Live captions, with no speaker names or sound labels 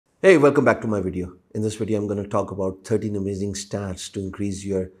Hey, welcome back to my video. In this video, I'm going to talk about 13 amazing stats to increase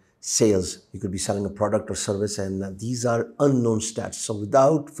your sales. You could be selling a product or service, and these are unknown stats. So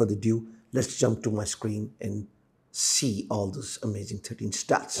without further ado, let's jump to my screen and see all those amazing 13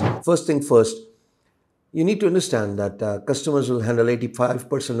 stats. First thing first, you need to understand that customers will handle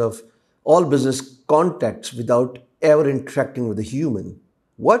 85% of all business contacts without ever interacting with a human.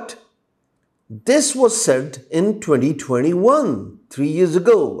 What? This was said in 2021, 3 years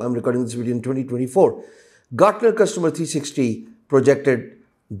ago. I'm recording this video in 2024. Gartner Customer 360 projected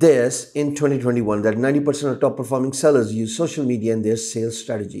this in 2021 that 90% of top performing sellers use social media in their sales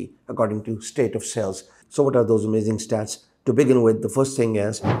strategy, according to State of Sales. So what are those amazing stats? To begin with, the first thing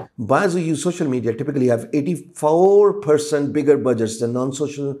is buyers who use social media typically have 84% bigger budgets than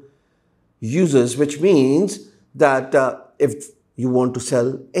non-social users, which means that if you want to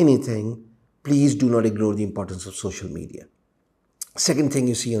sell anything, please do not ignore the importance of social media. Second thing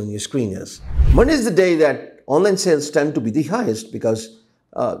you see on your screen is Monday is the day that online sales tend to be the highest because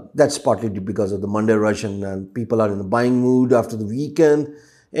that's partly because of the Monday rush and people are in a buying mood after the weekend.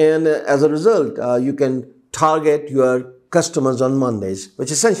 And as a result, you can target your customers on Mondays,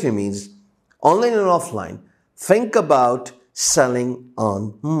 which essentially means online and offline. Think about selling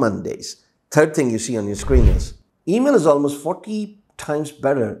on Mondays. Third thing you see on your screen is email is almost 40 times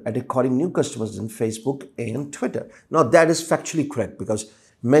better at acquiring new customers than Facebook and Twitter. Now that is factually correct because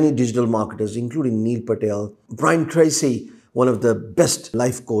many digital marketers, including Neil Patel, Brian Tracy, one of the best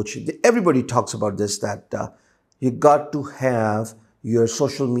life coach, everybody talks about this, that you got to have your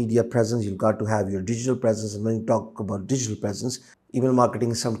social media presence, you've got to have your digital presence. And when you talk about digital presence, email marketing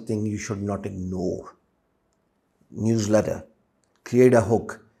is something you should not ignore. Newsletter, create a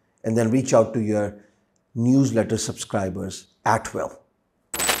hook, and then reach out to your newsletter subscribers at will.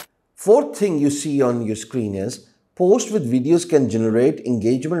 Fourth thing you see on your screen is posts with videos can generate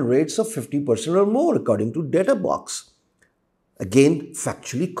engagement rates of 50% or more according to DataBox. Again,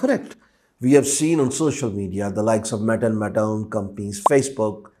 factually correct. We have seen on social media the likes of Meta and Meta-owned companies,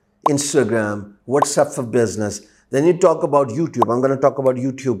 Facebook, Instagram, WhatsApp for Business. Then you talk about YouTube. I'm going to talk about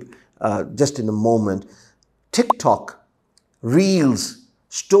YouTube just in a moment. TikTok, Reels,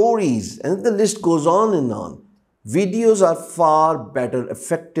 Stories, and the list goes on and on. Videos are far better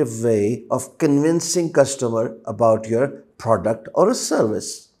effective way of convincing customer about your product or a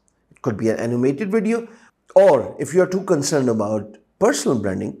service. It could be an animated video, or if you are too concerned about personal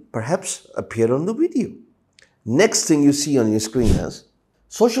branding, perhaps appear on the video. Next thing you see on your screen is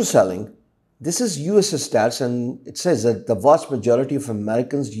social selling. This is US stats, and it says that the vast majority of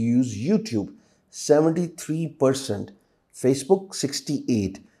Americans use YouTube, 73%, Facebook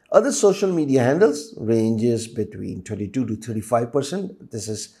 68%. Other social media handles ranges between 22 to 35%. This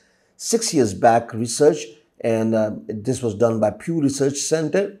is 6 years back research, and this was done by Pew Research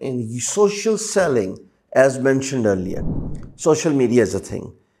Center. In social selling, as mentioned earlier, social media is a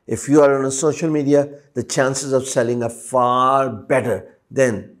thing. If you are on a social media, the chances of selling are far better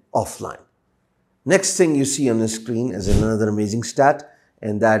than offline. Next thing you see on the screen is another amazing stat,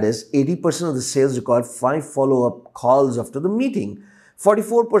 and that is 80% of the sales require 5 follow-up calls after the meeting.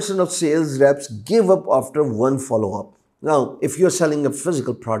 44% of sales reps give up after 1 follow-up. Now, if you're selling a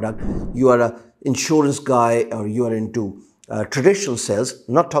physical product, you are an insurance guy, or you are into traditional sales,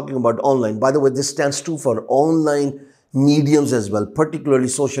 not talking about online. By the way, this stands true for online mediums as well, particularly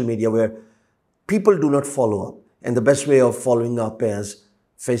social media, where people do not follow up. And the best way of following up is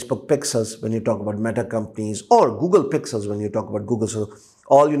Facebook Pixels when you talk about Meta companies, or Google Pixels when you talk about Google. So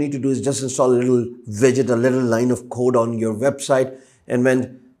all you need to do is just install a little widget, a little line of code on your website. And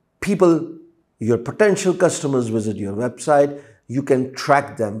when people, your potential customers, visit your website, you can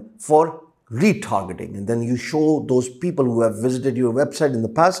track them for retargeting. And then you show those people who have visited your website in the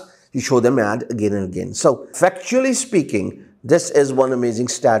past, you show them ad again and again. So factually speaking, this is one amazing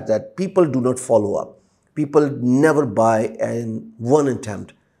stat that people do not follow up. People never buy in one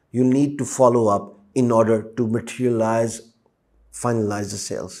attempt. You need to follow up in order to materialize, finalize the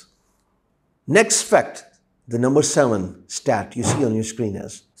sales. Next fact, the number 7 stat you see on your screen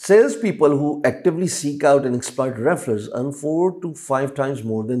is salespeople who actively seek out and exploit referrals earn 4 to 5 times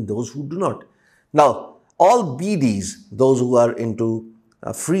more than those who do not. Now, all BDs, those who are into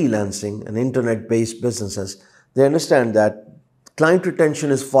freelancing and internet-based businesses, they understand that client retention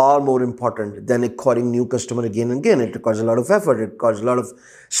is far more important than acquiring new customer again and again. It requires a lot of effort. It requires a lot of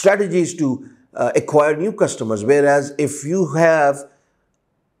strategies to acquire new customers. Whereas if you have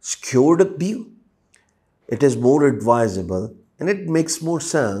secured a deal, it is more advisable and it makes more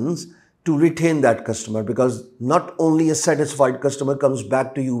sense to retain that customer, because not only a satisfied customer comes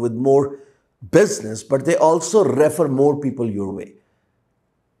back to you with more business, but they also refer more people your way.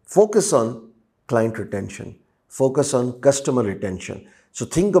 Focus on client retention. Focus on customer retention. So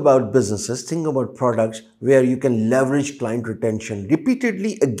think about businesses, think about products where you can leverage client retention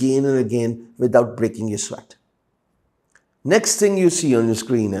repeatedly again and again without breaking your sweat. Next thing you see on your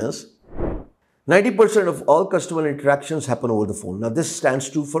screen is 90% of all customer interactions happen over the phone. Now this stands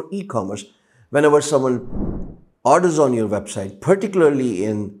true for e-commerce. Whenever someone orders on your website, particularly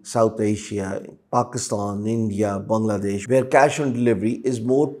in South Asia, Pakistan, India, Bangladesh, where cash on delivery is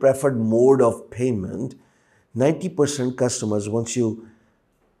more preferred mode of payment, 90% customers, once you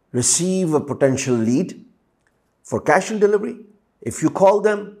receive a potential lead for cash on delivery, if you call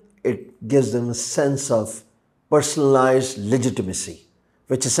them, it gives them a sense of personalized legitimacy,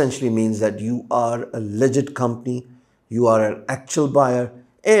 which essentially means that you are a legit company, you are an actual buyer,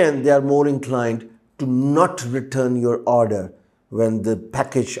 and they are more inclined to not return your order when the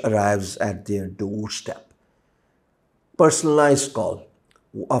package arrives at their doorstep. Personalized call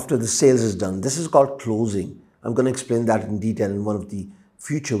after the sales is done. This is called closing. I'm going to explain that in detail in one of the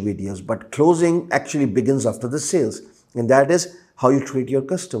future videos, but closing actually begins after the sales, and that is how you treat your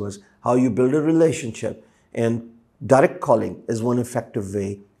customers, how you build a relationship, and direct calling is one effective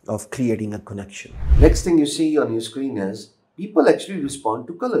way of creating a connection. Next thing you see on your screen is people actually respond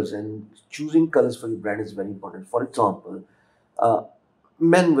to colors, and choosing colors for your brand is very important. For example,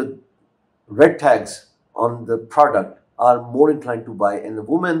 men with red tags on the product are more inclined to buy, and the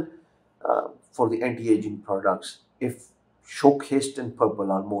women for the anti-aging products, if showcased in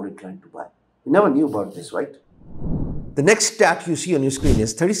purple, are more inclined to buy. You never knew about this, right? The next stat you see on your screen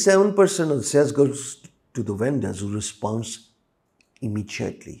is 37% of the sales goes to the vendors who responds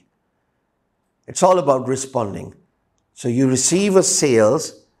immediately. It's all about responding. So you receive a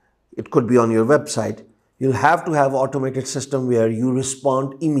sales, it could be on your website, you'll have to have automated system where you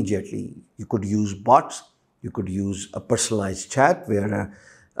respond immediately. You could use bots, you could use a personalized chat where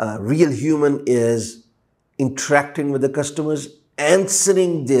a real human is interacting with the customers,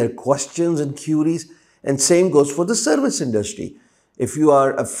 answering their questions and queries, and same goes for the service industry. If you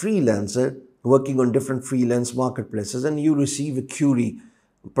are a freelancer working on different freelance marketplaces and you receive a query,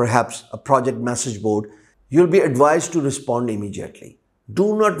 perhaps a project message board, you'll be advised to respond immediately.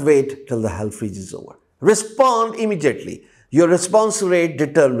 Do not wait till the hell freeze is over. Respond immediately. Your response rate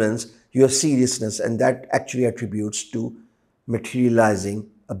determines your seriousness, and that actually attributes to materializing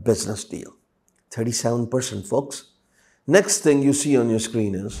a business deal. 37%, folks. Next thing you see on your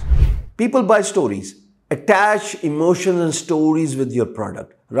screen is people buy stories. Attach emotions and stories with your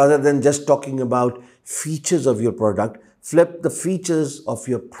product. Rather than just talking about features of your product, flip the features of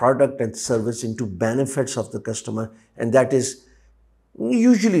your product and service into benefits of the customer, and that is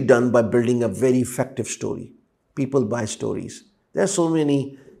usually done by building a very effective story. People buy stories. There are so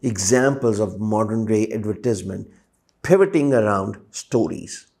many examples of modern day advertisement pivoting around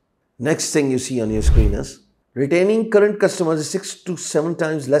stories. Next thing you see on your screen is retaining current customers is 6 to 7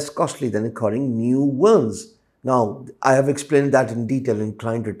 times less costly than acquiring new ones. Now, I have explained that in detail in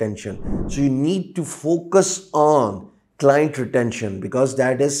client retention. So you need to focus on client retention because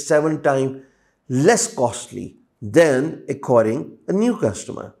that is 7 times less costly than acquiring a new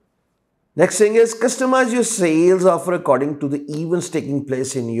customer. Next thing is customize your sales offer according to the events taking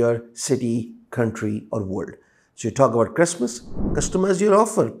place in your city, country, or world. So you talk about Christmas, customize your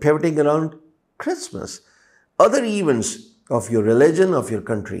offer, pivoting around Christmas. Other events of your religion, of your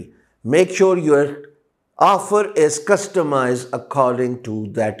country, make sure your offer is customized according to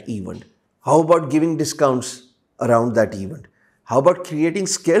that event. How about giving discounts around that event? How about creating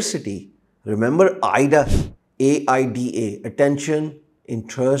scarcity? Remember AIDA, AIDA, attention,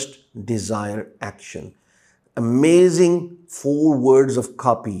 interest, desire, action. Amazing 4 words of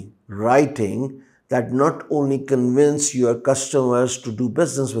copy writing that not only convince your customers to do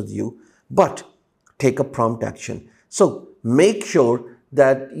business with you, but take a prompt action. So make sure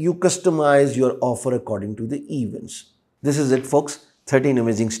that you customize your offer according to the events. This is it, folks. 13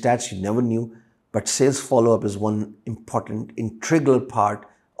 amazing stats you never knew, but sales follow-up is one important, integral part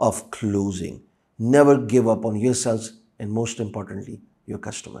of closing. Never give up on yourselves and most importantly, your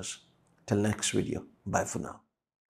customers. Till next video. Bye for now.